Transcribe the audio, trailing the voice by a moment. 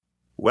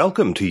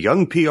Welcome to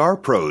Young PR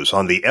Pros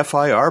on the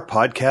FIR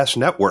Podcast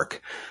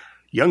Network.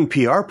 Young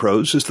PR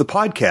Pros is the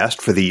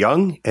podcast for the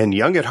young and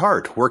young at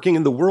heart working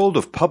in the world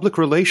of public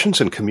relations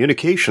and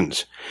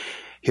communications.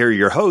 Here are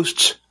your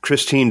hosts,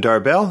 Christine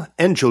Darbell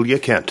and Julia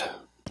Kent.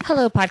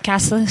 Hello,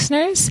 podcast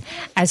listeners.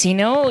 As you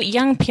know,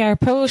 Young PR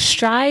Pros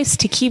strives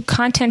to keep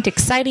content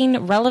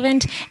exciting,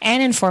 relevant,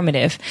 and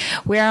informative.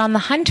 We are on the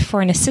hunt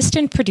for an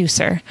assistant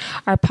producer.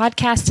 Our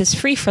podcast is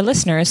free for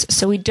listeners,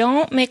 so we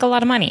don't make a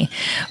lot of money.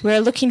 We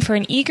are looking for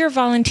an eager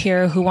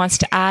volunteer who wants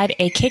to add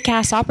a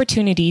kick-ass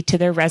opportunity to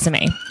their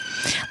resume.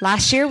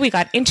 Last year, we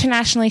got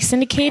internationally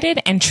syndicated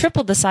and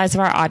tripled the size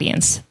of our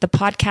audience. The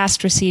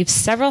podcast receives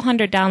several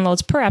hundred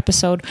downloads per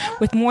episode,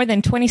 with more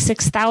than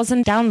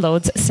 26,000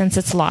 downloads since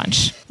its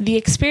launch. The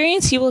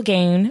experience you will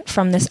gain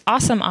from this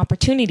awesome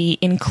opportunity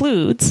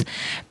includes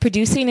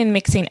producing and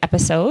mixing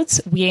episodes.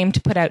 We aim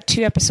to put out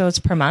 2 episodes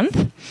per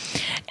month.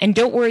 And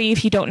don't worry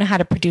if you don't know how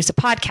to produce a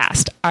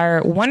podcast.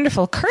 Our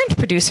wonderful current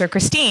producer,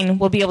 Christine,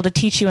 will be able to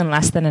teach you in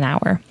less than an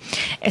hour.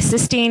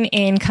 Assisting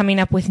in coming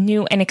up with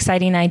new and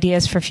exciting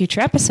ideas for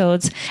future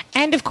episodes.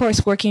 And of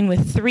course, working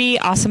with 3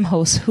 awesome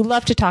hosts who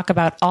love to talk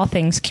about all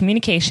things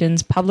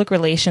communications, public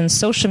relations,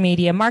 social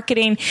media,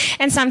 marketing,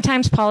 and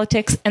sometimes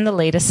politics and the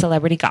latest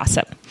celebrity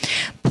gossip.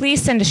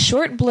 Please send a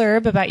short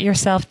blurb about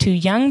yourself to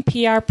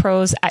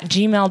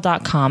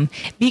youngprpros@gmail.com.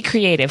 Be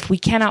creative. We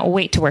cannot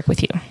wait to work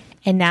with you.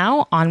 And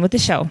now, on with the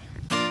show.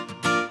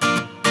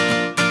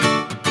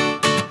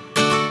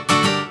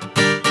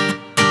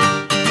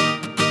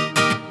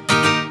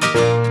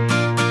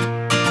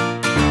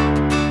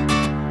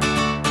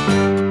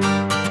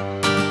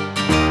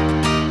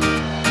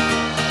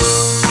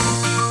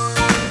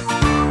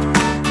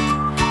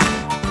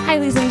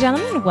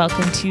 Gentlemen,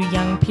 welcome to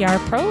Young PR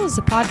Pros,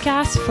 a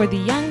podcast for the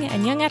young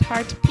and young at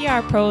heart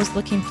PR pros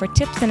looking for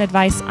tips and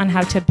advice on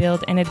how to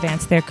build and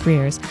advance their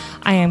careers.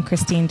 I am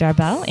Christine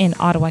Darbell in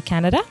Ottawa,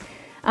 Canada.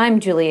 I'm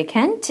Julia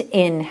Kent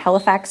in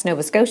Halifax,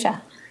 Nova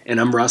Scotia.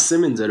 And I'm Ross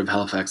Simmons out of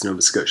Halifax,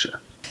 Nova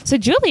Scotia. So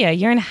Julia,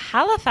 you're in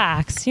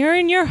Halifax. You're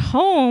in your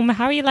home.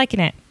 How are you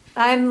liking it?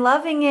 I'm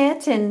loving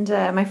it, and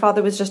my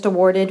father was just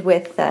awarded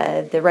with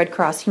the Red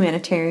Cross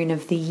Humanitarian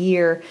of the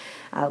Year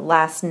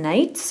last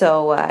night,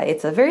 so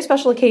it's a very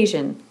special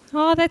occasion.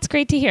 Oh, that's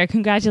great to hear.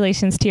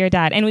 Congratulations to your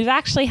dad. And we've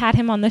actually had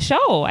him on the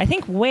show. I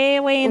think way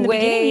in the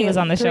beginning he was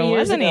on the show,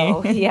 wasn't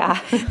he? Yeah.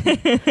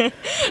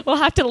 We'll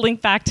have to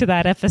link back to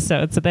that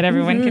episode so that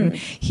everyone can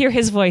hear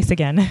his voice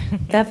again.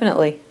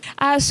 Definitely.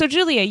 So,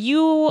 Julia,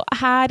 you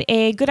had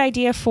a good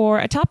idea for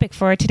a topic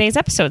for today's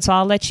episode, so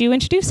I'll let you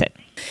introduce it.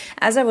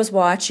 As I was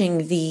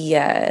watching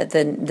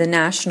the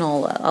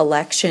national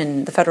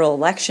election, the federal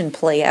election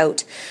play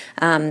out,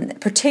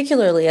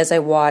 particularly as I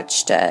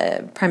watched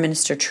Prime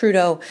Minister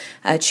Trudeau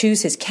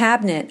choose his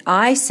cabinet,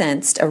 I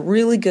sensed a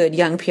really good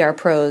Young PR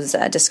Pros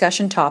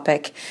discussion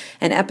topic,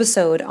 an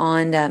episode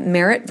on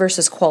merit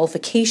versus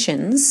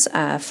qualifications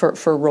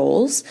for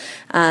roles,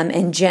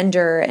 and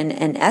gender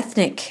and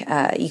ethnic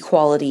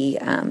equality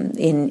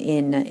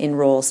in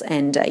roles.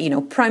 And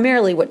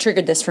primarily what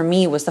triggered this for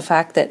me was the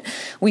fact that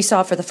we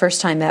saw for the first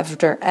time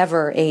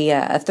ever a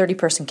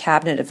 30-person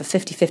cabinet of a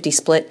 50-50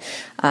 split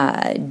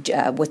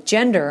with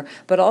gender,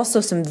 but also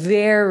some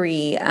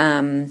very,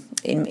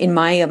 in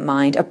my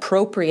mind,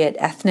 appropriate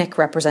ethnic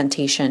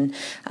representation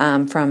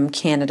from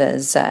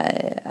Canada's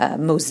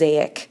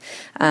mosaic.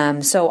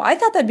 So I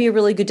thought that'd be a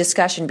really good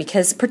discussion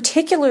because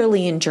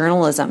particularly in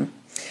journalism,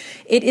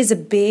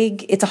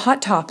 it's a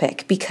hot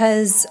topic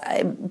because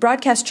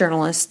broadcast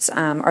journalists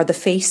are the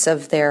face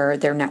of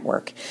their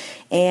network.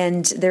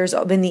 And there's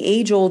been the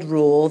age-old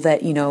rule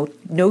that,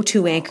 no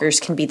 2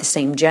 anchors can be the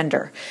same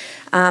gender.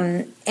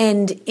 And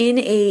in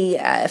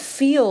a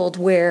field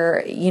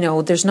where,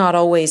 there's not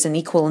always an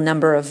equal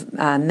number of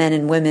men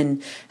and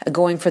women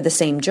going for the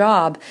same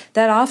job,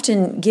 that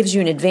often gives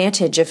you an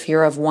advantage if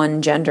you're of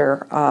one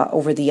gender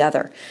over the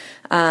other.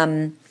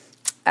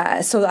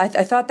 So I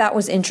thought that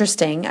was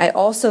interesting. I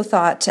also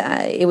thought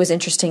it was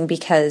interesting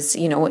because,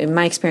 in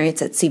my experience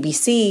at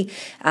CBC,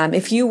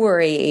 if you were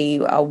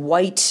a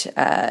white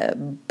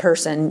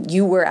person,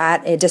 you were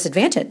at a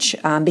disadvantage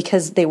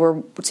because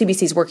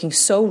CBC's working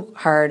so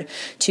hard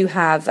to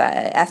have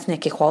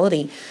ethnic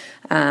equality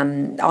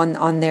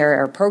on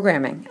their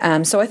programming.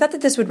 So I thought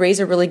that this would raise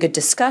a really good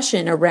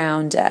discussion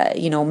around,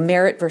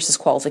 merit versus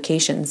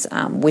qualifications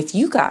with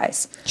you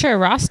guys. Sure.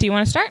 Ross, do you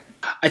want to start?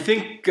 I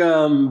think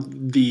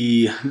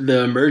the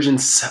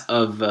emergence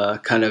of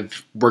kind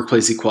of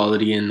workplace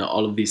equality and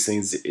all of these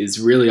things is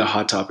really a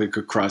hot topic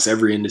across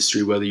every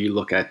industry, whether you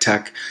look at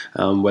tech,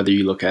 whether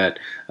you look at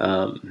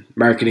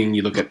marketing,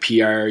 you look at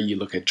PR, you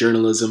look at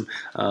journalism.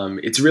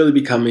 It's really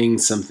becoming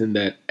something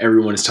that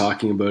everyone is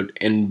talking about,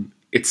 and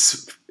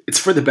it's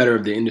for the better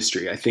of the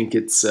industry. I think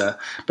it's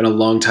been a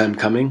long time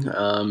coming,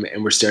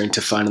 and we're starting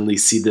to finally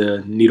see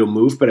the needle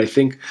move. But I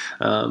think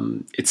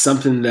it's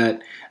something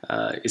that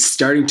is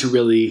starting to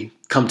really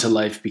come to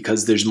life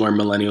because there's more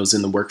millennials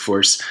in the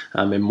workforce,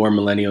 and more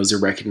millennials are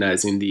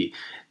recognizing the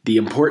the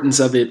importance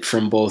of it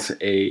from both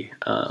a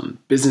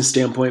business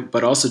standpoint,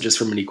 but also just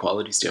from an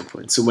equality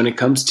standpoint. So when it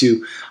comes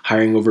to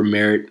hiring over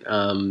merit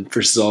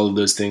versus all of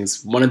those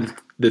things, one of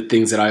the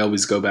things that I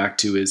always go back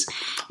to is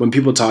when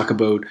people talk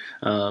about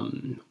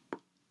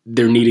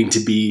there needing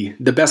to be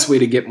the best way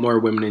to get more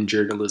women in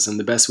journalism,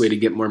 the best way to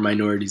get more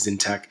minorities in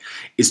tech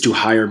is to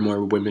hire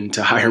more women,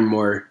 to hire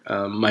more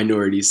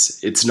minorities.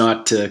 It's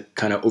not to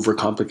kind of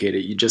overcomplicate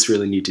it. You just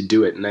really need to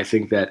do it. And I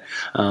think that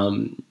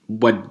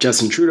what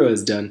Justin Trudeau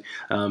has done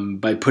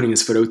by putting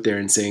his foot out there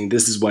and saying,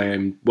 this is what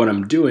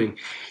I'm doing,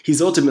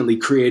 he's ultimately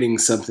creating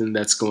something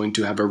that's going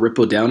to have a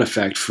ripple down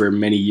effect for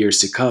many years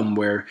to come,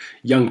 where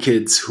young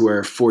kids who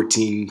are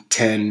 14,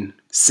 10,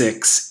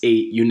 6,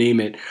 8, you name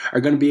it,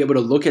 are going to be able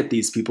to look at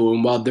these people.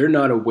 And while they're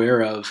not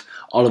aware of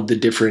all of the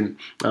different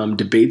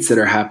debates that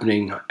are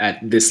happening at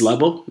this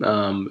level,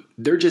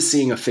 they're just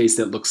seeing a face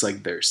that looks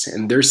like theirs.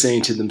 And they're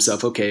saying to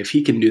themselves, okay, if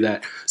he can do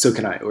that, so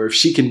can I. Or if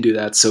she can do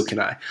that, so can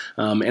I.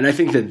 And I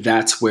think that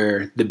that's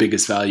where the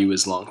biggest value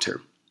is long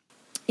term.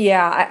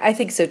 Yeah, I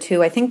think so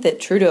too. I think that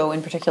Trudeau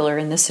in particular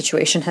in this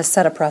situation has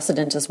set a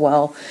precedent as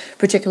well,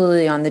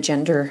 particularly on the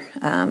gender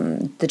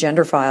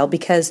file,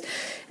 because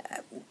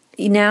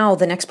now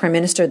the next prime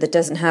minister that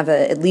doesn't have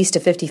at least a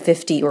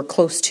 50-50 or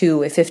close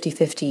to a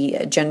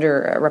 50-50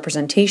 gender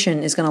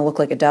representation is going to look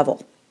like a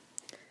devil.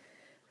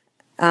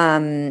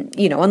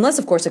 Unless,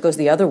 of course, it goes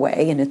the other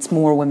way and it's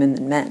more women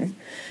than men.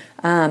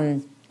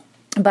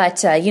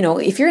 But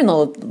if you're in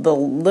the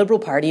Liberal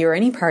Party or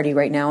any party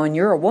right now and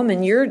you're a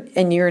woman, you're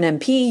an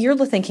MP, you're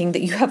thinking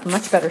that you have a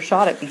much better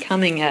shot at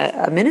becoming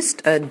a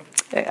minister,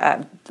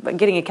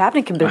 getting a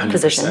cabinet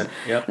position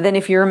than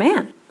if you're a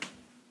man.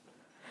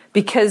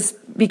 Because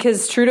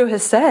Trudeau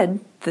has said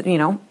that,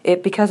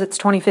 because it's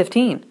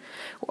 2015,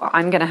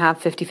 I'm going to have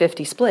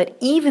 50-50 split,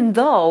 even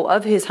though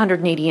of his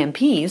 180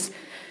 MPs,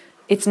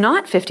 it's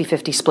not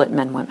 50-50 split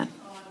men-women.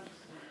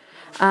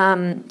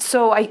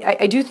 So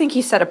I do think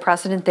he set a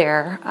precedent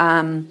there.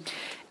 I'm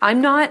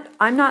not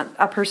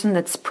a person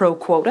that's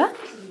pro-quota.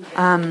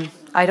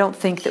 I don't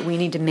think that we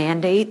need to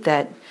mandate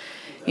that,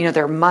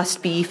 there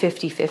must be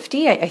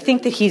 50-50. I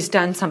think that he's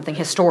done something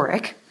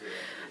historic.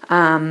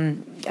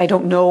 I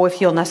don't know if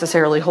he'll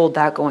necessarily hold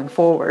that going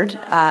forward.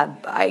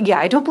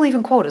 I don't believe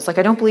in quotas.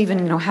 I don't believe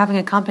in having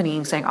a company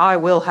and saying, I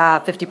will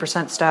have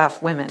 50%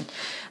 staff women.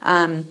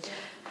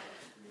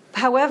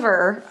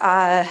 However,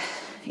 a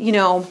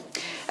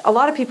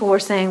lot of people were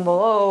saying,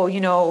 well,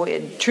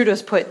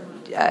 Trudeau's put,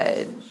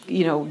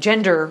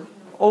 gender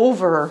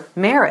over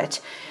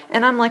merit.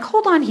 And I'm like,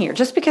 hold on here.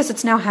 Just because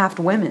it's now half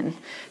women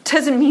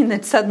doesn't mean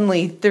that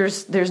suddenly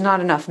there's not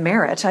enough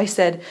merit. I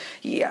said,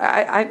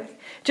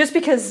 just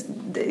because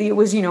it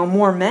was,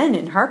 more men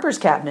in Harper's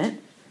cabinet,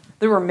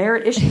 there were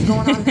merit issues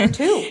going on there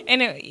too.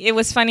 And it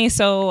was funny.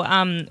 So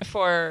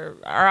for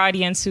our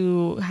audience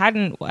who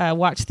hadn't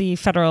watched the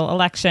federal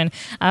election,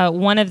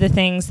 one of the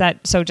things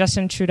so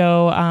Justin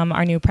Trudeau,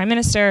 our new prime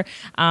minister,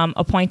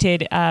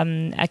 appointed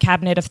a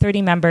cabinet of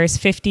 30 members,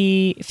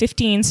 15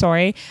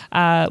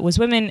 was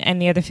women,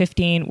 and the other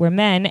 15 were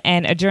men.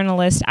 And a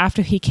journalist,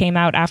 after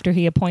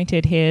he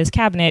appointed his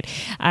cabinet,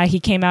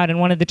 he came out and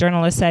one of the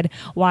journalists said,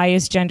 why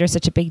is gender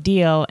such a big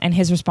deal? And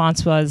his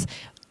response was,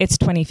 it's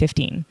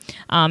 2015.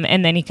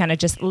 And then he kind of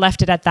just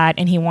left it at that,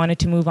 and he wanted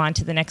to move on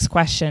to the next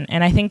question.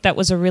 And I think that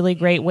was a really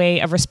great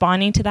way of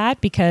responding to that,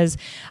 because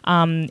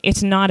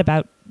it's not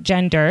about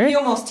gender.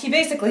 He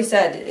basically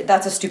said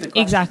that's a stupid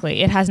question.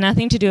 Exactly. It has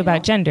nothing to do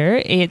about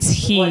gender. He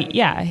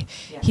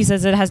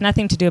says it has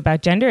nothing to do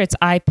about gender. It's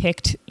I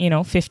picked,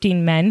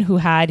 15 men who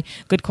had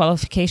good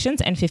qualifications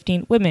and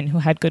 15 women who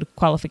had good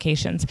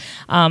qualifications.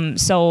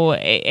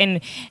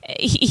 And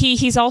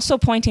he's also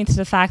pointing to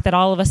the fact that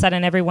all of a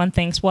sudden everyone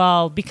thinks,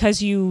 well,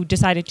 because you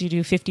decided to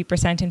do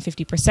 50% and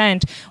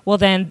 50%, well,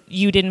 then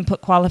you didn't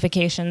put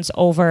qualifications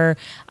over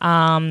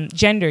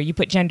gender. You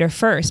put gender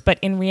first. But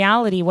in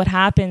reality, what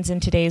happens in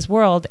today's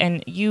world,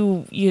 and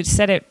you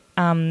said it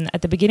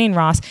at the beginning,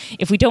 Ross,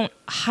 if we don't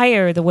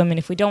hire the women,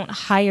 if we don't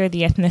hire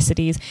the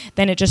ethnicities,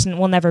 then it just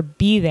will never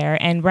be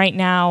there. And right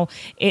now,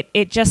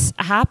 it just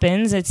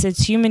happens.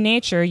 It's human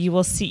nature. You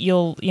will see,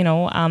 you'll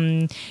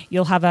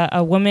have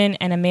a woman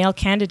and a male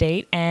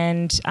candidate,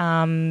 and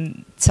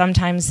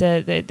sometimes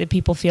the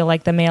people feel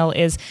like the male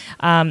is,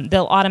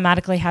 they'll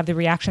automatically have the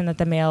reaction that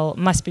the male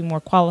must be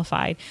more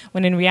qualified,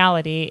 when in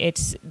reality,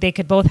 they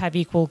could both have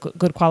equal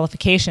good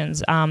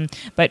qualifications.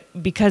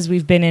 But because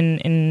we've been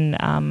in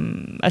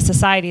a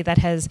society that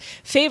has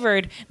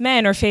favored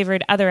men or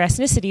favored other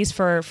ethnicities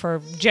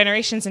for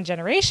generations and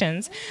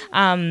generations,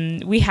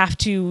 we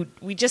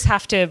just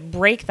have to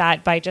break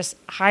that by just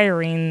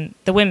hiring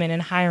the women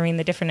and hiring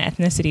the different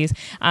ethnicities.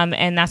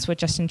 And that's what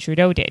Justin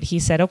Trudeau did. He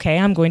said, okay,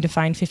 I'm going to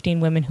find 15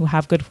 women who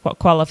have good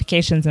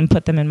qualifications and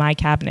put them in my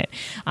cabinet.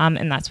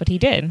 And that's what he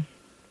did.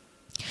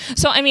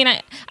 So, I mean,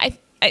 I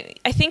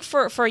think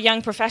for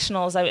young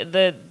professionals,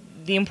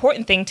 the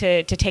important thing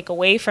to take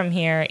away from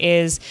here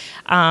is,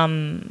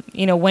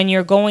 when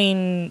you're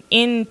going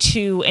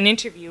into an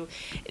interview,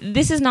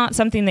 this is not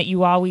something that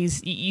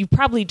you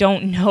probably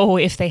don't know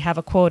if they have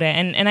a quota.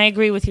 And I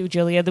agree with you,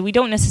 Julia, that we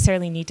don't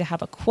necessarily need to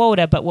have a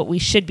quota, but what we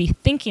should be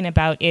thinking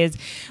about is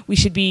we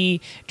should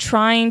be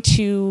trying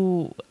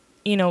to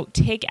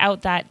take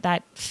out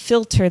that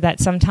filter that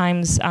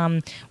sometimes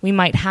we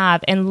might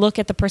have and look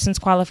at the person's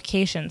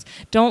qualifications.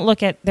 Don't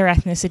look at their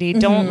ethnicity. Mm-hmm.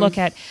 Don't look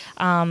at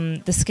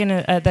the skin,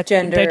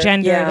 their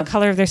gender, the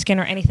color of their skin,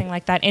 or anything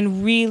like that.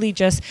 And really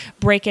just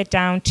break it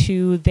down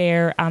to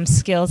their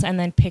skills, and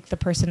then pick the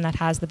person that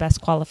has the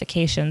best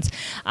qualifications.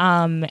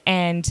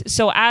 And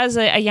so, as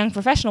a young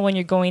professional, when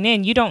you're going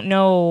in, you don't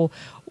know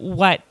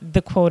what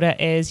the quota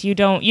is. You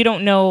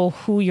don't know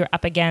who you're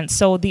up against.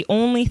 So the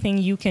only thing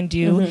you can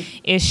do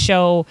is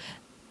show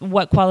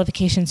what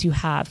qualifications you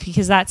have,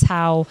 because that's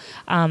how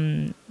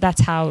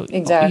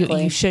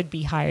exactly you should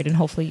be hired, and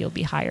hopefully you'll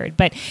be hired.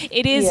 But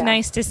it is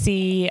nice to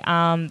see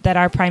that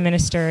our Prime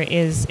Minister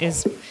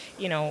is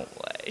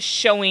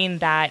showing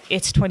that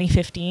it's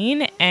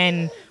 2015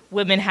 and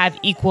women have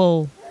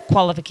equal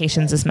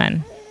qualifications as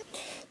men.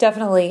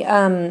 Definitely.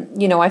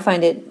 I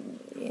find it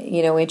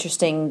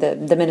interesting.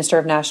 The Minister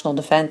of National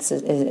Defense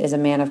is a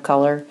man of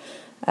color.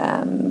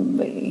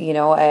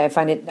 I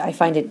find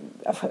it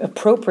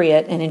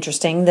appropriate and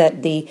interesting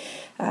that the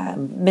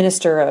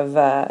Minister of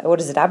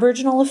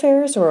Aboriginal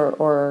Affairs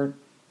or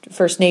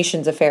First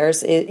Nations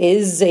Affairs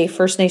is a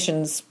First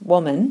Nations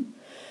woman.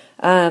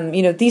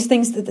 These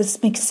things, that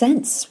this makes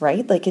sense,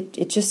 right? Like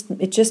it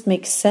just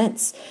makes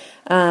sense.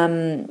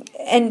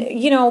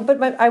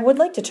 But I would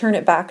like to turn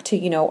it back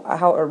to,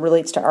 how it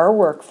relates to our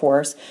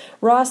workforce.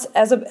 Ross,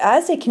 as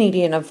a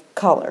Canadian of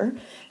color,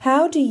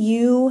 how do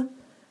you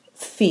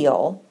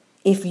feel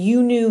if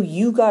you knew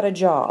you got a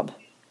job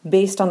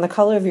based on the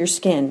color of your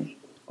skin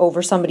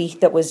over somebody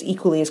that was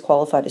equally as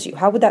qualified as you?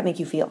 How would that make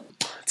you feel?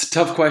 It's a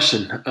tough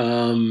question.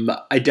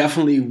 I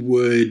definitely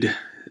would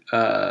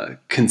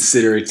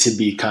consider it to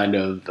be kind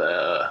of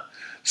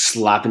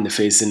slap in the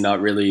face and not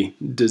really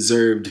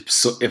deserved.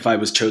 So if I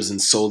was chosen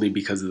solely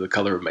because of the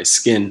color of my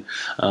skin,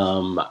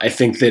 I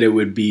think that it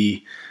would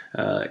be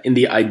in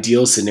the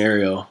ideal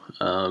scenario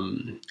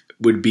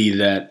would be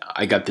that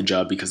I got the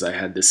job because I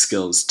had the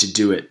skills to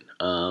do it.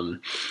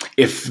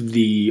 If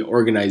the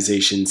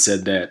organization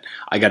said that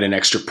I got an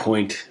extra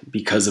point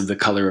because of the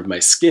color of my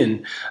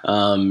skin,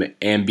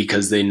 and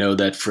because they know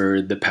that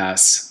for the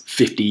past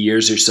 50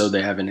 years or so,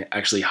 they haven't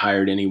actually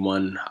hired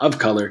anyone of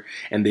color,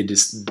 and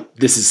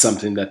this is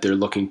something that they're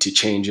looking to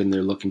change, and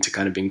they're looking to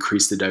kind of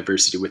increase the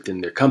diversity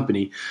within their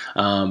company.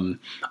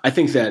 I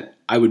think that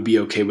I would be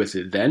okay with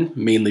it then,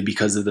 mainly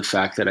because of the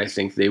fact that I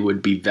think they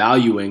would be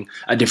valuing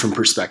a different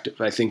perspective.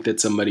 I think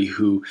that somebody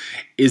who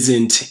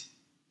isn't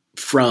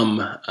from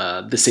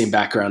the same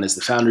background as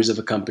the founders of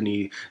a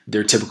company,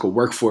 their typical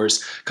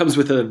workforce, comes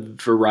with a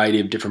variety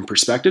of different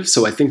perspectives.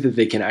 So I think that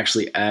they can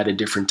actually add a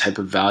different type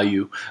of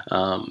value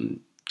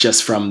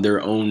just from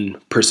their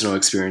own personal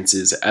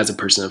experiences as a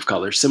person of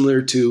color,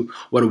 similar to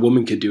what a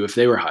woman could do if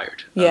they were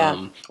hired.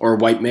 Yeah. Or a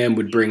white man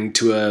would bring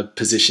to a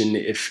position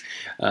if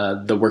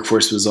the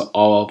workforce was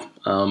all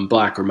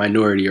Black or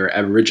minority or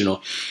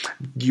Aboriginal.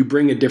 You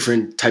bring a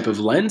different type of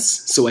lens.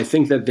 So I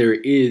think that there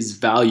is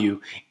value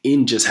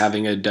in just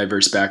having a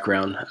diverse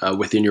background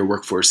within your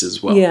workforce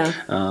as well. Yeah.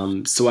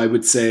 So I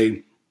would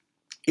say,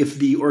 if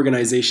the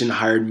organization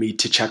hired me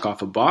to check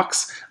off a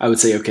box, I would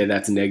say, okay,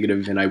 that's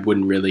negative, and I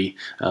wouldn't really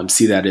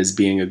see that as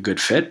being a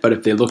good fit. But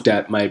if they looked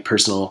at my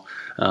personal,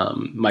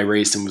 my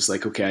race, and was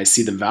like, okay, I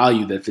see the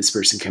value that this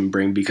person can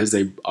bring because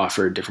they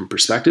offer a different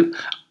perspective,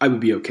 I would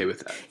be okay with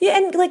that. Yeah,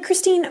 and like,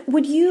 Christine,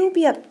 would you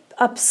be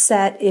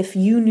upset if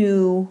you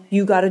knew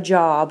you got a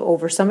job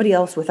over somebody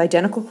else with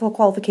identical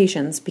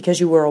qualifications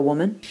because you were a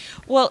woman?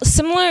 Well,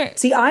 similar.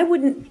 See, that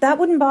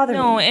wouldn't bother me.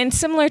 No, and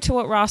similar to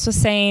what Ross was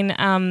saying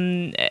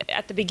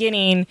at the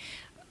beginning,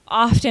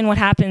 often what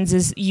happens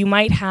is you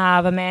might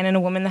have a man and a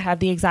woman that have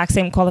the exact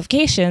same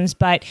qualifications,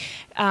 but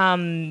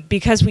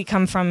because we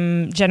come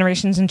from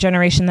generations and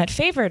generation that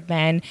favored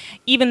men,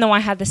 even though I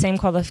had the same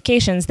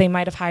qualifications, they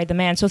might have hired the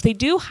man. So if they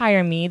do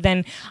hire me,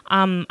 then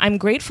I'm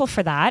grateful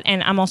for that,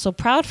 and I'm also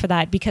proud for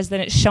that, because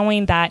then it's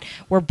showing that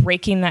we're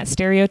breaking that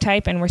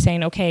stereotype, and we're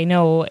saying, okay,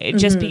 no,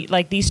 just be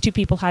like, these two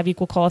people have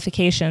equal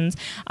qualifications.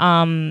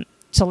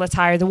 So let's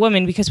hire the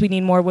woman because we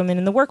need more women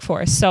in the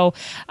workforce. So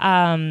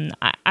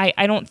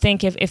I don't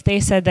think if they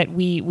said that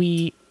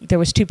there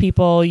was two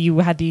people, you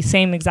had the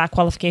same exact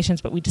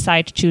qualifications, but we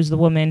decided to choose the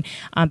woman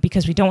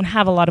because we don't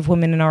have a lot of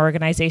women in our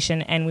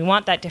organization and we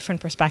want that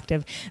different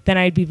perspective, then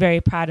I'd be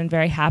very proud and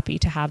very happy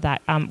to have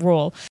that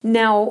role.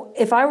 Now,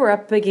 if I were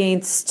up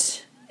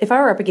against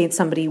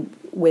somebody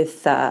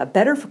with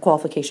better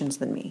qualifications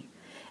than me,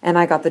 and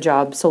I got the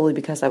job solely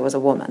because I was a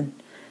woman,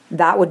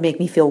 that would make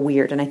me feel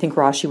weird. And I think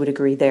Ross, you would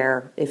agree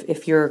there.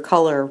 If your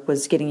color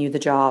was getting you the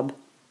job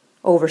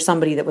over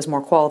somebody that was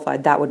more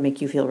qualified, that would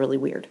make you feel really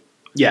weird.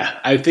 Yeah,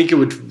 I think it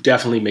would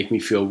definitely make me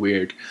feel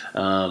weird.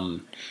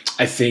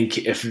 I think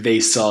if they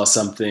saw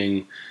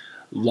something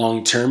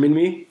long term in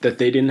me that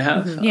they didn't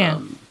have,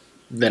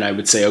 then I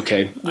would say,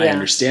 okay, I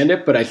understand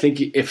it. But I think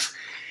if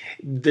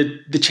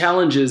the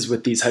challenges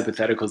with these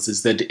hypotheticals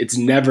is that it's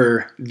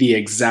never the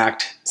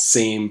exact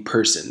same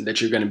person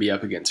that you're going to be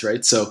up against,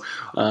 right? So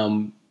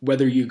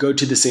whether you go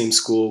to the same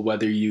school,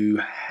 whether you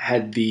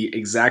had the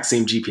exact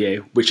same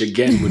GPA, which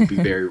again would be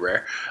very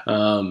rare,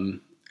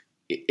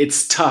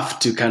 it's tough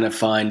to kind of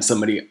find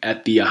somebody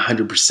at the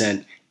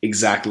 100%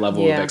 exact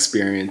level of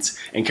experience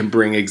and can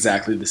bring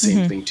exactly the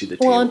same thing to the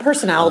table. Well, and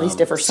personalities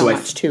differ so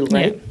much too,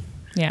 right?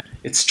 Yeah.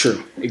 It's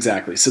true.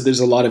 Exactly. So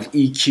there's a lot of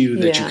EQ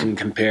that you can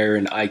compare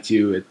and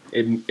IQ.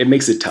 It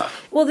makes it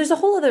tough. Well, there's a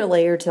whole other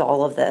layer to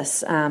all of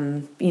this,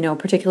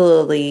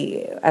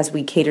 particularly as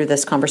we cater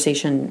this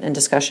conversation and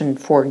discussion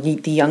for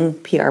the young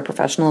PR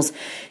professionals,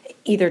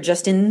 either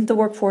just in the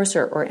workforce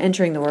or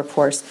entering the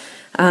workforce,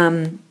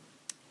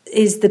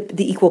 is the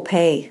equal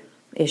pay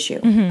issue.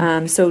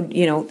 So,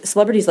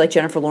 celebrities like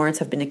Jennifer Lawrence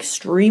have been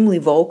extremely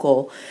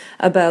vocal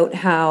about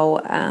how...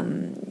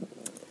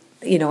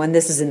 and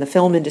this is in the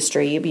film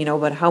industry,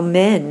 but how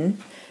men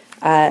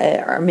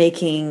are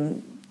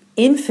making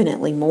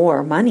infinitely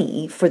more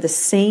money for the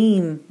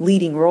same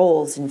leading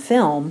roles in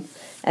film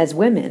as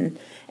women,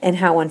 and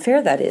how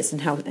unfair that is,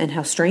 and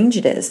how strange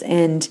it is.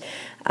 And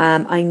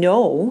I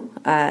know,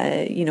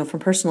 from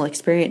personal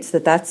experience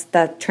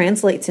that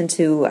translates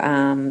into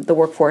the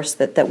workforce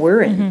that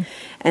we're in,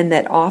 and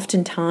that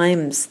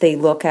oftentimes they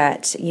look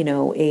at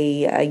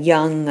a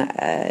young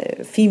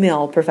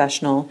female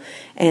professional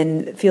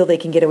and feel they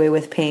can get away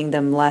with paying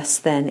them less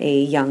than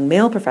a young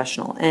male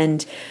professional.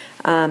 And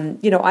I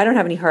don't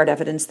have any hard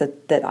evidence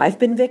that I've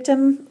been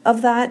victim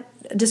of that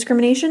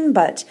discrimination,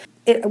 but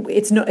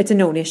it's a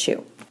known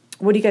issue.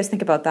 What do you guys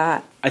think about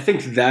that? I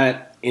think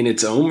that in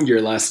its own,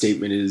 your last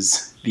statement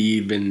is the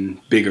even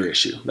bigger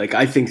issue. Like,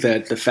 I think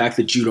that the fact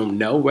that you don't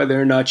know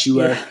whether or not you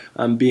are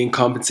being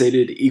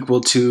compensated equal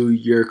to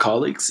your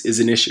colleagues is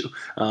an issue.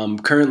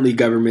 Currently,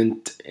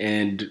 government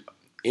and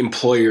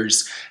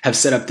employers have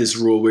set up this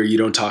rule where you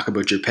don't talk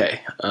about your pay.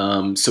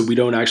 So we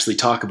don't actually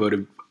talk about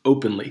it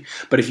openly.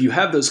 But if you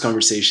have those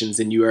conversations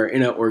and you are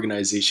in an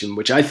organization,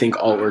 which I think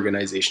all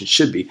organizations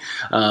should be,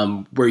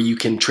 where you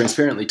can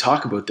transparently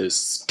talk about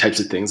those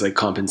types of things like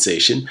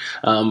compensation,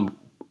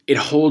 it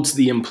holds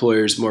the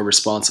employers more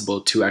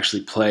responsible to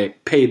actually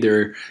pay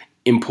their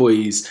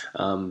employees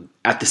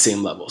at the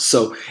same level.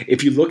 So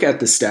if you look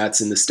at the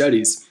stats and the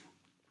studies,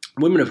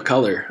 women of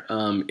color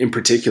in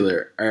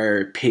particular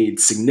are paid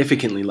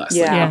significantly less,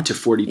 like up to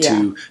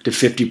 42 to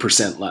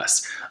 50%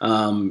 less.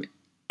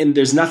 And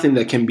there's nothing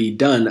that can be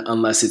done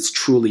unless it's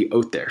truly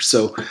out there.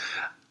 So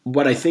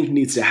what I think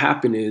needs to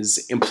happen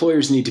is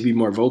employers need to be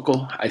more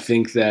vocal. I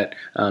think that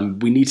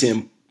we need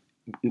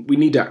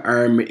to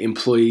arm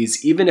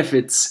employees, even if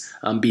it's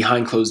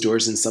behind closed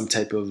doors in some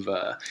type of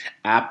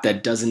app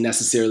that doesn't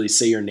necessarily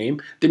say your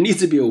name. There needs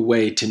to be a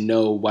way to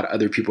know what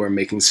other people are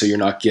making, so you're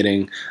not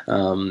getting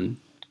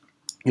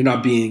you're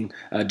not being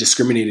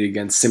discriminated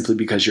against simply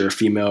because you're a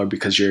female or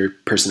because you're a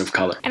person of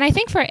color. And I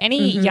think for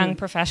any young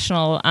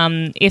professional,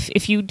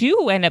 if you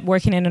do end up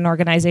working in an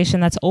organization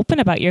that's open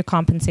about your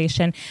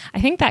compensation, I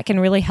think that can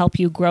really help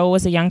you grow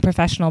as a young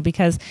professional,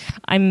 because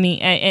I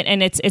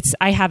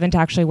haven't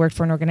actually worked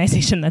for an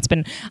organization that's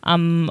been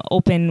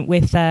open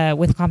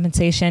with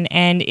compensation,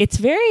 and it's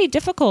very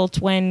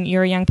difficult when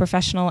you're a young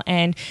professional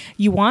and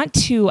you want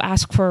to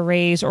ask for a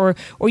raise, or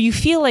you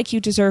feel like you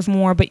deserve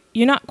more, but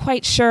you're not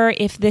quite sure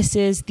if this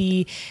is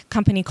the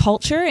company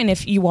culture and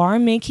if you are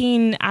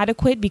making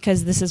adequate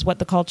because this is what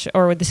the culture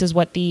or this is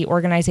what the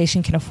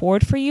organization can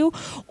afford for you,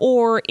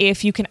 or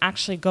if you can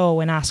actually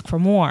go and ask for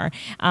more.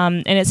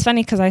 And it's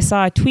funny because I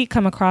saw a tweet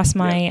come across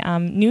my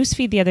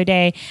newsfeed the other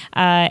day,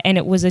 and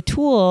it was a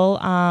tool,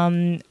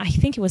 I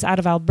think it was out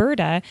of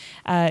Alberta,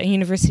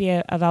 University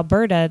of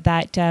Alberta,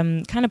 that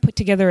kind of put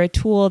together a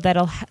tool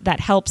that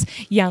helps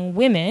young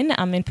women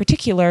in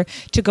particular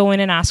to go in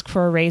and ask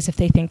for a raise if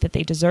they think that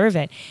they deserve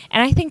it.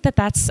 And I think that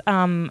that's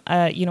a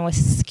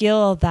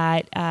skill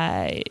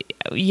that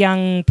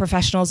young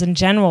professionals in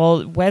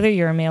general, whether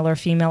you're a male or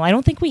female, I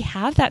don't think we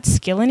have that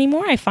skill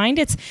anymore. I find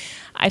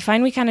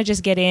we kind of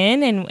just get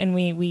in and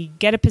we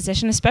get a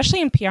position,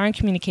 especially in PR and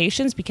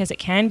communications, because it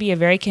can be a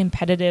very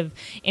competitive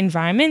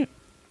environment.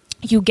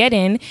 You get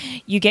in,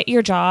 you get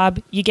your job,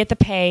 you get the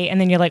pay, and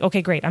then you're like,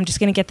 okay, great, I'm just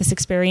going to get this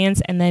experience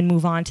and then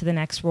move on to the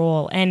next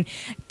role. And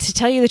to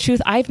tell you the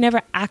truth, I've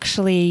never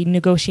actually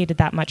negotiated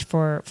that much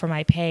for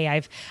my pay.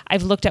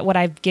 I've looked at what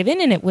I've given,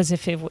 and it was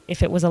if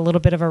it was a little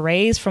bit of a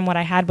raise from what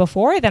I had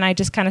before, then I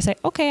just kind of say,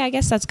 okay, I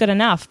guess that's good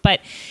enough. But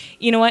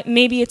you know what?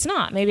 Maybe it's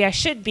not. Maybe I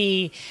should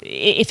be.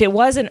 If it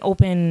was an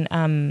open,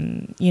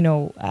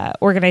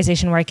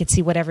 organization where I could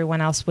see what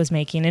everyone else was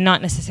making, and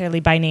not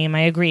necessarily by name.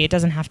 I agree. It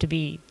doesn't have to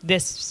be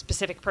this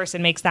specific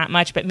person makes that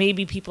much, but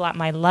maybe people at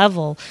my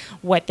level,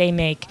 what they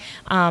make,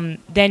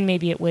 then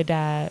maybe it would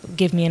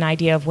give me an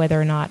idea of whether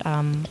or not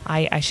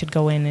I should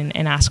go in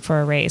and ask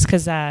for a raise.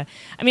 Because, I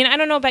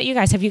don't know about you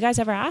guys. Have you guys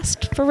ever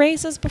asked for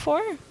raises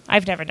before?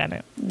 I've never done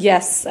it.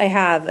 Yes, I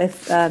have.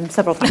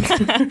 Several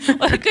times.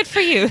 Well, good for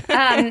you.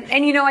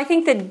 I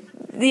think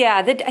that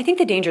I think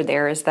the danger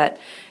there is that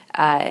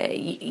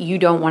you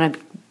don't want to.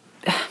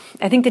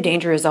 I think the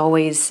danger is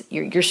always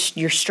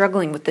you're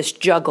struggling with this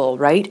juggle,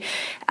 right?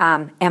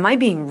 Am I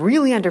being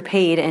really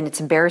underpaid and it's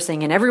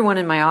embarrassing, and everyone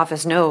in my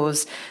office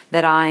knows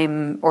that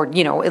or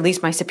at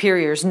least my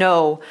superiors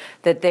know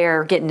that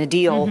they're getting a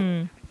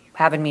deal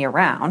having me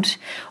around,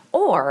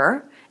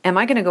 or am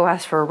I going to go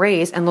ask for a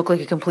raise and look like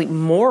a complete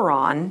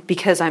moron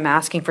because I'm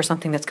asking for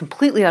something that's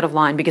completely out of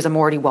line because I'm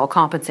already well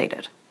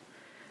compensated?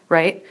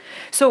 Right?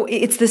 So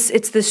it's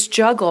this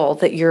juggle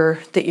that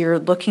you're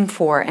looking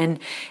for, and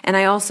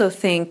I also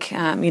think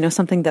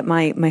something that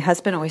my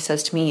husband always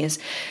says to me is,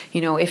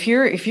 if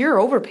you're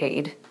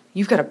overpaid,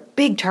 you've got a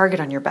big target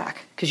on your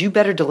back because you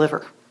better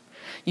deliver,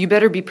 you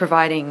better be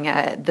providing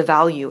the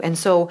value, and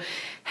so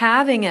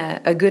having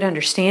a good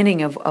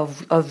understanding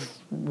of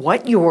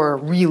what you're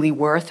really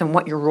worth and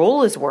what your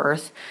role is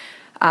worth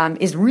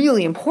is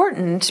really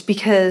important,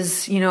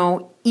 because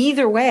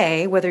either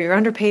way, whether you're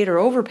underpaid or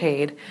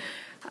overpaid.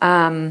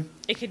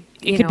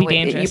 It could be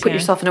dangerous. You put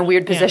yourself in a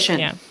weird position.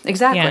 Yeah.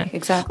 Exactly.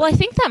 Well, I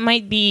think that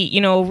might be,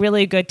 a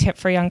really good tip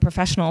for young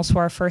professionals who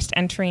are first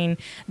entering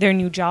their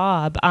new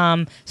job.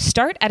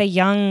 Start at a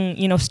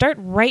young, start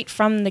right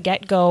from the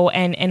get-go,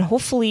 and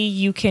hopefully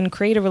you can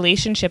create a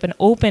relationship, an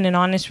open and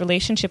honest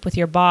relationship with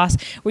your boss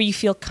where you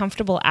feel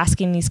comfortable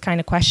asking these kind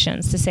of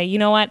questions to say, you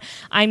know what,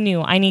 I'm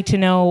new. I need to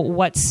know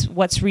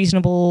what's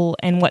reasonable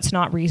and what's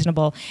not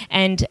reasonable,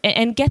 and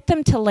get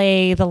them to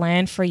lay the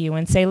land for you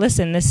and say,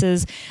 listen, this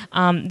is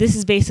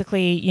basically,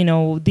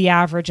 the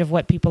average of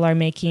what people are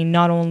making,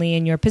 not only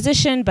in your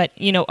position, but,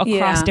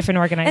 across different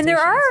organizations.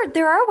 And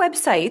there are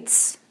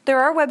websites. There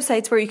are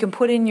websites where you can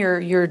put in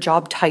your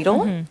job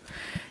title,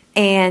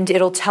 and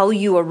it'll tell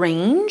you a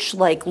range,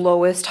 like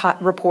lowest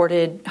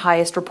reported,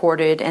 highest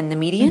reported, and the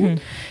median.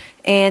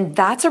 And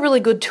that's a really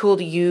good tool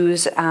to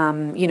use,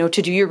 to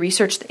do your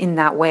research in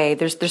that way.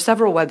 There's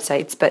several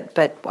websites,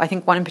 but I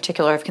think one in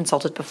particular I've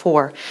consulted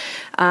before,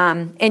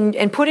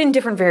 and put in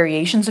different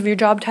variations of your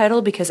job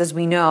title, because as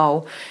we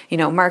know,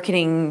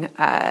 marketing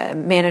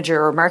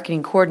manager or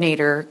marketing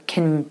coordinator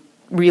can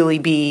really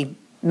be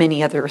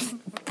many other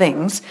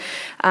things.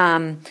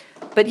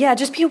 But yeah,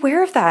 just be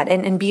aware of that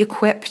and be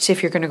equipped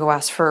if you're going to go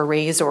ask for a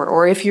raise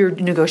or if you're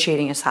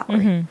negotiating a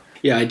salary.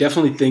 Yeah, I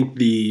definitely think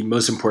the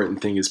most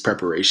important thing is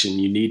preparation.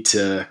 You need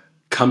to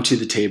come to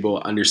the table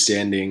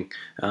understanding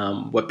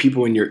what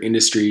people in your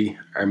industry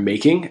are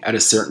making at a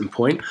certain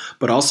point,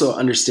 but also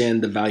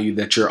understand the value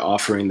that you're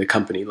offering the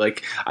company.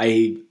 Like,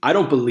 I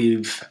don't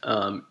believe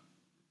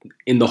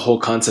in the whole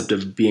concept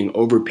of being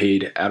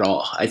overpaid at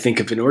all. I think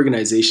if an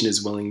organization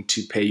is willing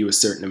to pay you a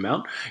certain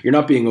amount, you're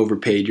not being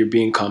overpaid. You're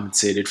being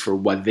compensated for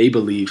what they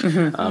believe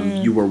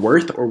you were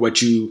worth, or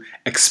what you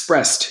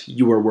expressed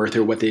you were worth,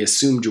 or what they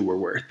assumed you were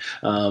worth.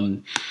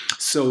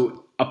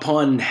 So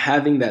upon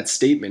having that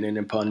statement and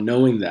upon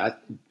knowing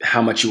that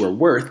how much you are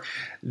worth,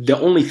 the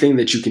only thing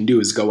that you can do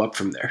is go up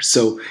from there.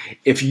 So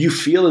if you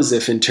feel as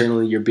if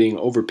internally you're being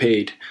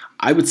overpaid,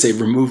 I would say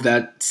remove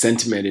that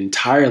sentiment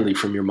entirely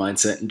from your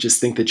mindset and just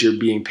think that you're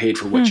being paid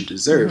for what you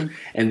deserve,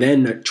 and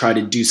then try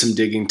to do some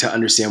digging to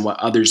understand what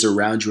others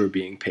around you are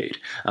being paid.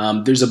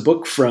 There's a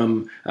book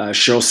from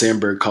Sheryl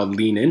Sandberg called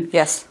Lean In.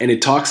 Yes. And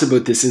it talks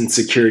about this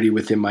insecurity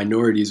within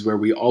minorities where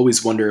we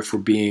always wonder if we're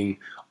being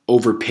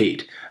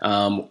overpaid,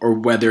 or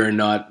whether or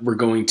not we're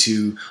going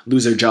to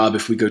lose our job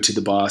if we go to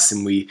the boss,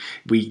 and we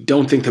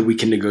don't think that we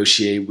can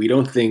negotiate. We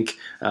don't think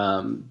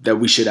that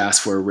we should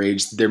ask for a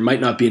raise. There might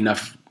not be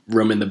enough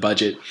room in the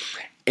budget.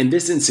 And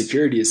this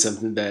insecurity is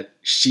something that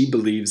she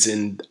believes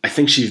in. I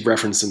think she's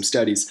referenced some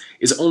studies,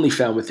 is only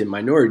found within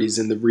minorities.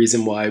 And the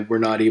reason why we're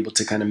not able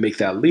to kind of make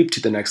that leap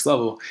to the next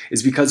level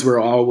is because we're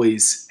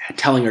always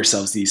telling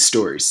ourselves these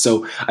stories.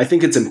 So I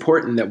think it's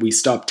important that we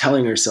stop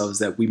telling ourselves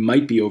that we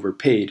might be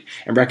overpaid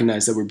and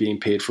recognize that we're being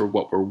paid for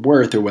what we're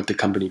worth, or what the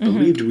company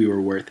believed we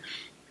were worth.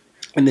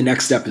 And the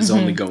next step is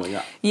only going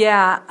up.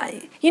 Yeah.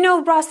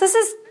 Ross,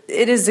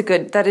 that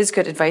is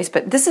good advice,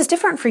 but this is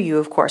different for you,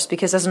 of course,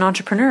 because as an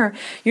entrepreneur,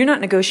 you're not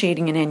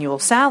negotiating an annual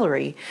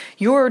salary.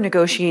 You're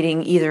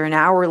negotiating either an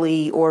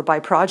hourly or by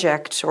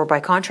project or by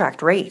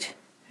contract rate.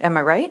 Am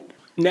I right?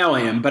 Now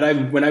I am,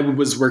 but when I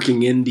was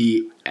working in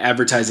the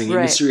advertising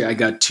industry, I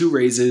got 2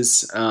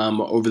 raises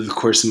over the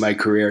course of my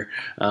career.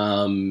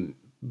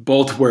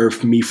 Both were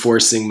me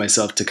forcing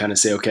myself to kind of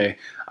say, okay,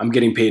 I'm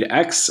getting paid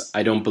X.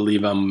 I don't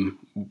believe I'm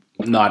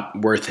not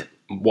worth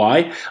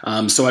Y.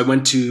 So I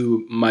went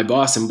to my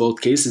boss in both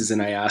cases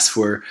and I asked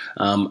for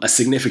a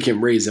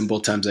significant raise, and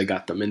both times I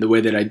got them. And the way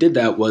that I did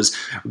that was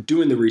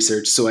doing the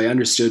research. So I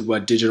understood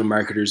what digital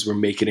marketers were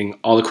making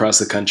all across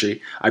the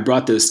country. I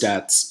brought those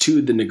stats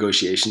to the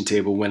negotiation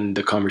table when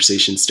the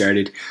conversation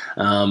started.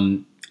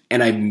 And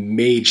I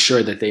made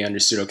sure that they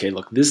understood, okay,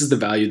 look, this is the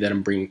value that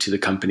I'm bringing to the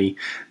company.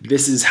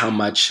 This is how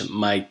much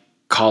my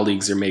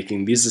colleagues are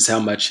making. This is how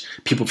much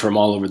people from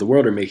all over the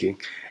world are making.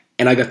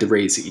 And I got the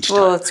raise each time.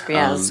 Well,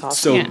 that's awesome.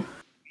 So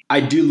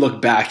I do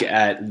look back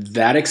at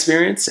that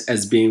experience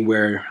as being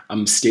where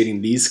I'm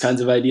stating these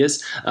kinds of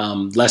ideas,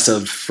 less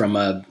of from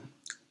a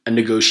a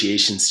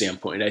negotiation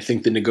standpoint. I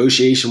think the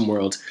negotiation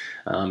world,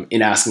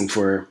 in asking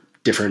for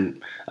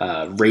different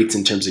rates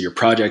in terms of your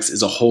projects,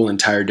 is a whole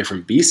entire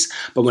different beast.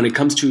 But when it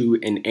comes to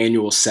an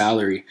annual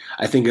salary,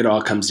 I think it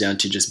all comes down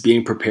to just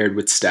being prepared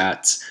with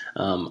stats,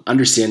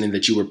 understanding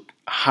that you were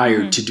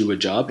hired to do a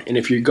job. And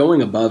if you're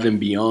going above and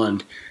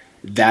beyond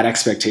that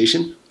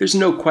expectation, there's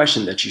no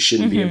question that you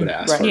shouldn't be able to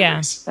ask for a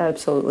raise.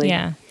 Absolutely.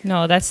 Yeah.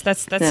 No, that's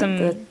that's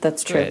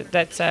true.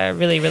 That's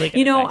really, really good.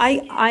 You know,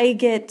 I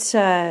get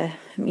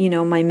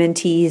my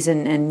mentees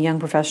and young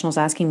professionals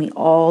asking me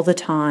all the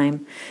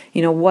time,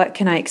 what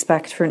can I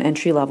expect for an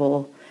entry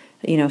level,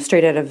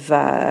 straight out of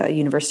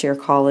university or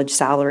college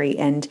salary?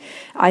 And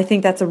I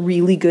think that's a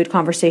really good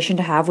conversation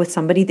to have with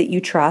somebody that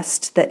you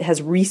trust, that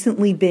has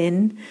recently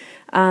been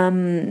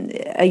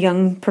a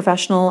young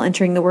professional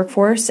entering the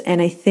workforce. And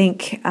I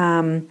think,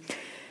 and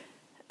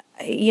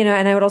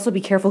I would also be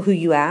careful who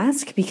you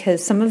ask,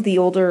 because some of the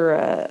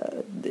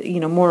older,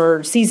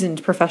 more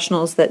seasoned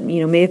professionals that,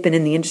 may have been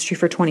in the industry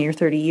for 20 or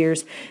 30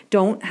 years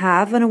don't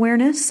have an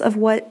awareness of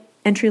what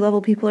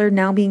entry-level people are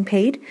now being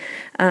paid.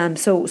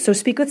 So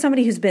speak with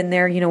somebody who's been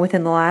there,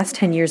 within the last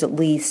 10 years at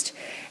least,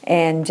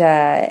 and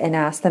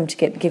ask them to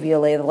give you a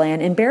lay of the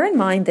land. And bear in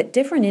mind that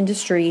different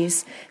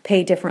industries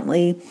pay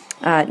differently.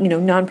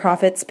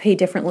 Nonprofits pay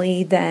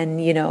differently than,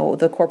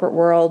 the corporate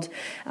world.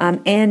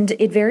 And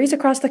it varies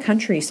across the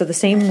country. So the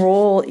same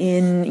role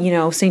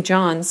in, St.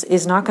 John's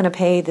is not going to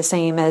pay the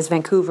same as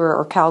Vancouver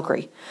or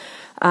Calgary.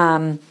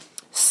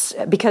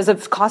 Because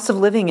of cost of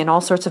living and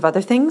all sorts of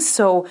other things.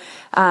 So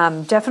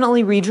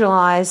definitely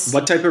regionalize.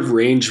 What type of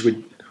range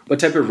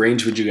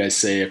would you guys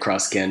say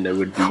across Canada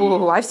would be?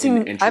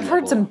 I've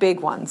heard some big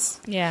ones.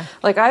 Yeah.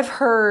 Like I've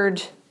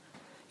heard,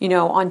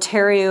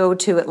 Ontario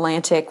to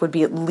Atlantic would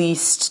be at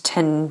least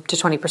 10 to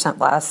 20%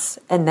 less.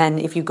 And then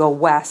if you go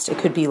west, it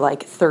could be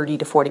like 30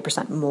 to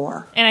 40%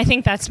 more. And I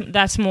think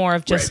that's more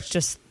of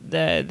just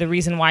the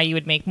reason why you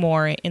would make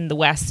more in the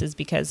west is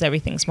because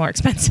everything's more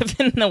expensive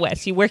in the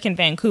west. You work in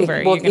Vancouver,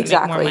 you're going to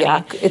make more money.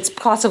 Yeah. It's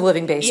cost of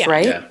living based,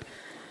 right? Yeah.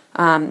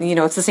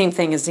 It's the same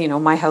thing as,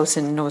 my house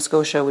in Nova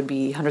Scotia would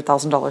be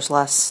 $100,000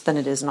 less than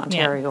it is in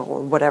Ontario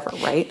or whatever,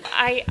 right?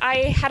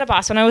 I had a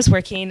boss when I was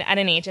working at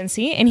an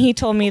agency, and he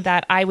told me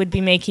that I would be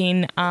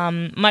making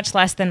much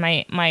less than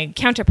my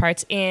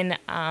counterparts in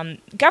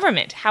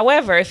government.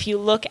 However, if you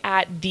look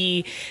at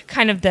the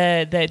kind of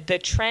the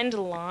trend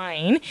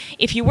line,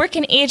 if you work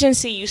in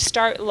agency, you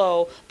start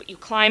low, but you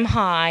climb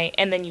high,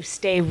 and then you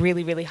stay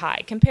really, really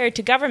high. Compared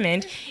to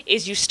government,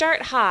 is you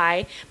start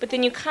high, but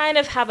then you kind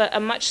of have a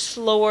much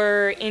slower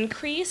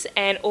increase,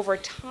 and over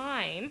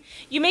time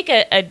you make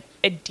a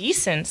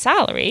decent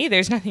salary.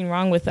 There's nothing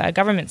wrong with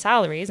government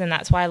salaries, and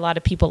that's why a lot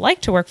of people like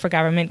to work for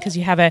government, because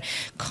you have a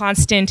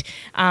constant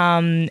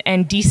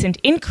and decent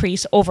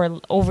increase over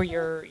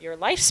your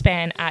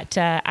lifespan at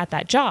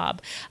that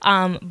job.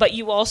 But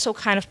you also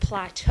kind of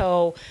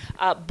plateau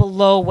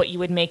below what you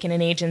would make in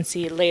an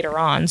agency later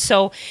on.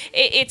 So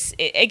it's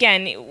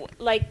again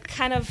like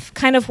kind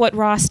of what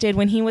Ross did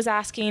when he was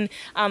asking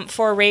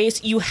for a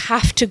raise. You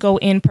have to go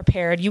in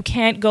prepared. You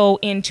can't go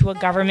into a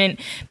government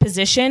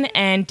position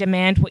and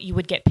demand what you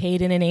would get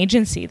paid in an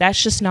agency.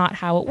 That's just not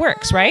how it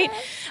works, right?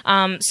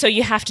 So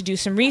you have to do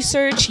some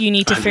research. You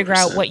need to figure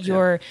out what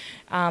your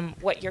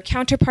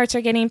counterparts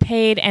are getting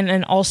paid, and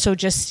then also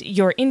just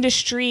your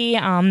industry,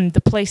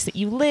 the place that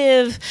you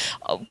live.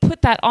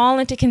 Put that all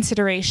into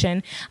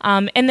consideration.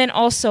 And then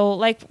also,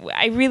 like,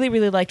 I really,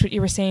 really liked what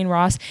you were saying,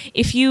 Ross.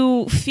 If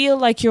you feel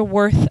like you're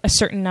worth a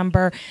certain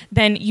number,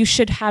 then you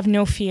should have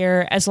no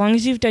fear. As long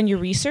as you've done your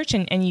research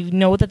and you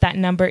know that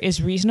number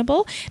is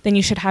reasonable, then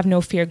you should have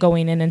no fear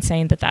going in and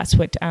saying that's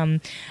what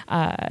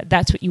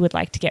you would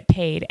like to get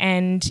paid.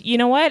 And you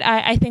know what?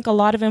 I think a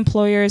lot of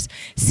employers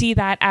see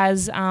that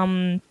as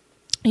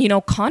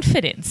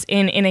confidence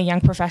in a young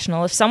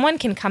professional. If someone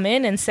can come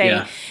in and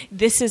say,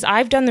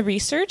 I've done the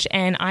research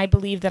and I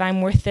believe that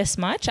I'm worth this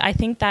much, I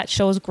think that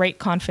shows great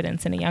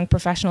confidence in a young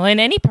professional, and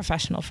any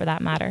professional for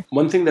that matter.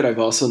 One thing that I've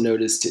also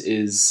noticed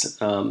is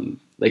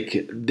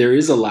there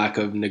is a lack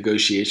of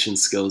negotiation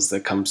skills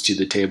that comes to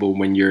the table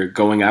when you're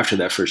going after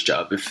that first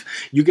job. If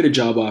you get a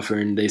job offer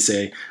and they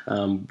say,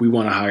 we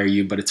want to hire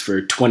you, but it's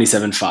for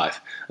 $27,500.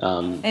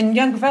 And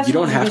young professionals, you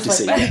don't have to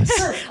say yes.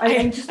 Sure,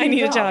 I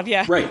need a job.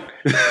 Yeah. Right.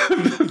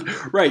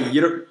 Right.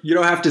 You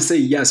don't have to say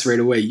yes right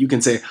away. You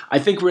can say, I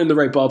think we're in the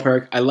right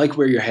ballpark. I like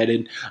where you're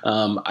headed.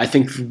 I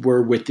think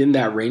we're within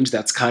that range.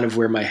 That's kind of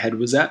where my head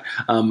was at.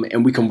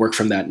 And we can work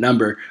from that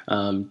number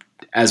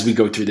as we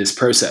go through this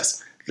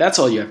process. That's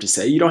all you have to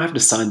say. You don't have to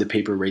sign the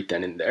paper right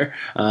then and there.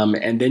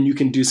 And then you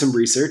can do some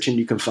research and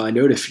you can find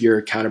out if your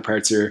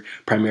counterparts are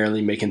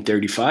primarily making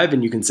 35,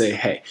 and you can say,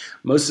 hey,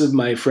 most of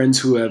my friends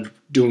who have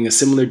doing a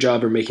similar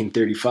job are making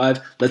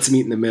 35. Let's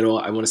meet in the middle.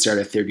 I want to start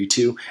at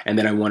 32, and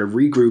then I want to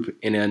regroup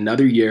in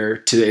another year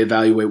to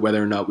evaluate whether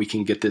or not we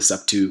can get this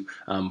up to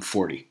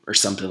 40 or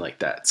something like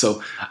that.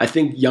 So I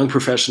think young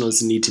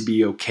professionals need to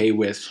be okay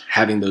with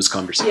having those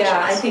conversations.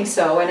 Yeah, I think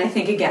so. And I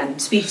think, again,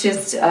 speak to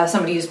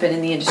somebody who's been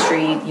in the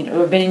industry,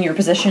 or been been in your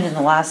position in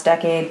the last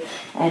decade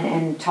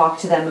and talk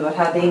to them about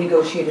how they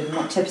negotiated and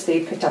what tips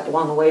they picked up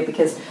along the way,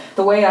 because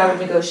the way I would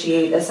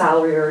negotiate a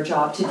salary or a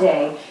job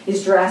today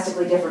is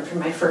drastically different from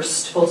my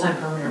first full-time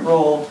permanent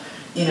role,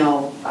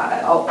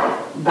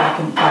 back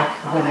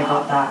when I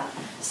got that.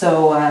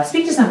 So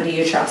speak to somebody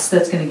you trust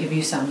that's going to give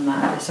you some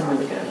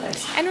really good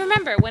advice. And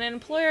remember, when an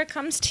employer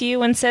comes to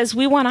you and says,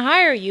 we want to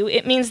hire you,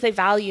 it means they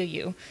value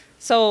you.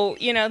 So,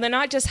 they're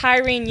not just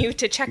hiring you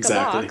to check a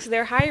box.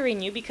 They're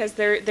hiring you because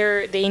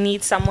they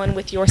need someone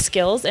with your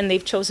skills, and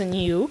they've chosen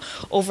you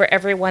over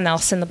everyone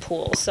else in the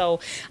pool.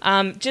 So,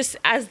 just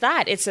as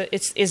that,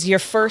 it's your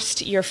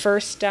first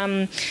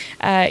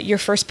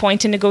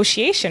point in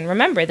negotiation.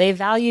 Remember, they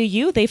value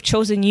you. They've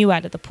chosen you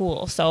out of the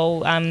pool.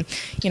 So,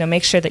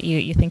 make sure that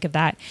you think of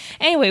that.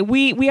 Anyway,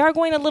 we are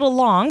going a little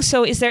long.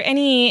 So, is there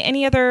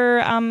any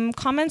other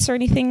comments or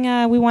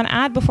anything we want to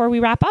add before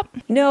we wrap up?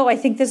 No, I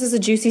think this is a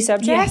juicy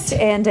subject. Yes.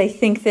 And I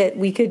think that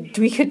we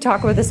could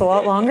talk about this a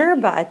lot longer,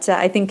 but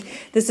I think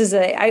this is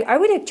I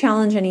would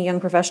challenge any young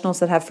professionals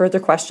that have further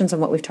questions on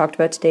what we've talked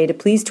about today to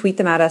please tweet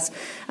them at us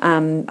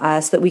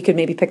so that we could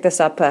maybe pick this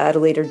up at a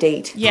later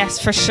date.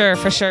 Yes, for sure,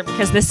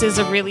 because this is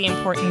a really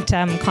important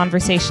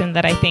conversation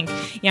that I think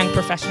young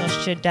professionals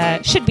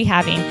should be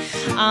having.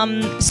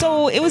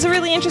 So it was a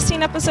really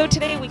interesting episode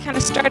today. We kind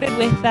of started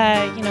with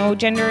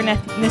gender and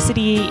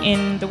ethnicity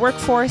in the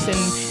workforce and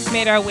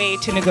made our way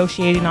to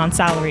negotiating on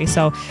salary.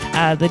 So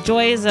the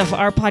joys of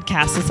our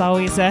podcast, it's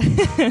always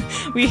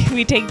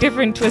we take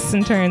different twists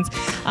and turns.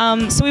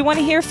 So we want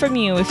to hear from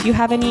you. If you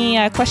have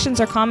any questions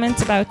or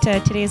comments about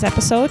today's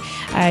episode,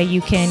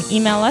 you can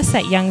email us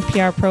at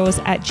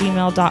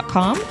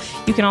youngprpros@gmail.com.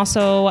 You can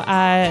also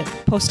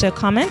post a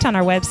comment on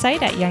our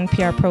website at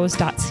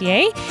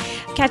youngprpros.ca.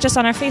 Catch us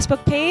on our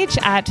Facebook page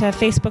at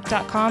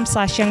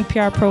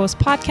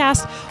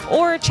facebook.com/youngprprospodcast,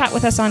 or chat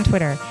with us on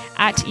Twitter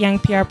at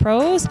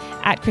youngprpros,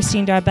 at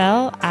Christine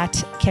Darbell,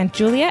 at Kent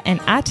Julia, and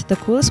at The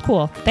Coolest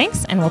Cool.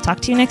 Thanks, and we'll talk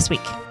to you next week.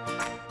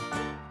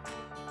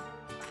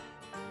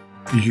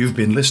 You've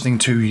been listening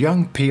to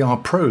Young PR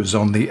Pros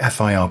on the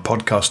FIR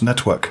Podcast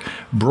Network,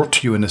 brought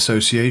to you in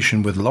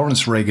association with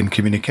Lawrence Reagan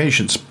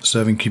Communications,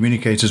 serving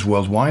communicators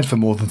worldwide for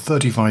more than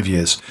 35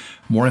 years.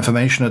 More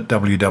information at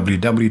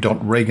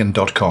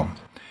www.reagan.com.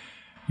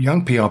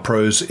 Young PR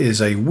Pros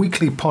is a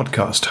weekly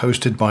podcast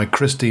hosted by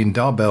Christine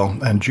Darbell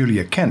and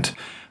Julia Kent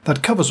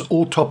that covers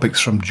all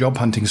topics from job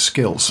hunting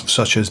skills,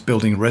 such as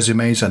building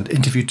resumes and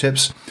interview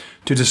tips,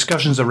 to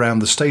discussions around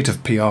the state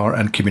of PR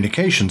and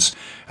communications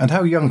and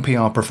how young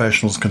PR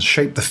professionals can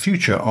shape the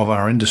future of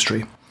our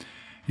industry.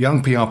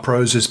 Young PR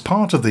Pros is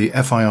part of the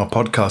FIR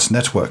Podcast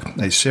Network,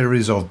 a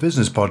series of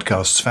business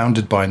podcasts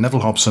founded by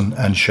Neville Hobson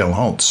and Shell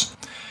Holtz.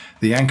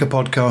 The anchor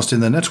podcast in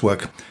the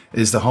network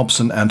is the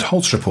Hobson and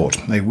Holtz Report,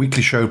 a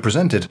weekly show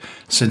presented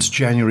since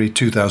January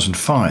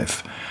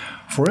 2005.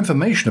 For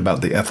information about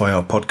the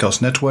FIR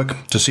Podcast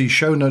Network, to see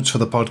show notes for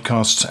the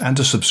podcasts, and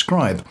to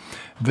subscribe,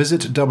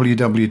 visit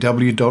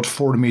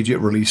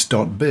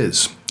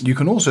www.forimmediaterelease.biz. You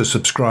can also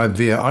subscribe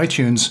via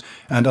iTunes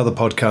and other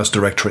podcast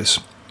directories.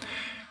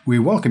 We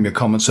welcome your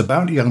comments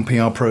about Young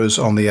PR Pros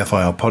on the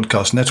FIR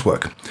Podcast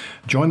Network.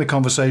 Join the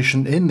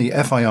conversation in the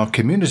FIR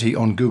community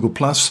on Google+.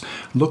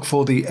 Look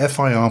for the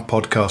FIR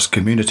Podcast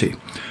Community.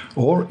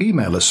 Or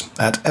email us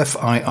at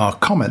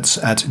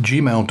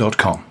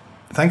fircomments@gmail.com.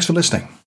 Thanks for listening.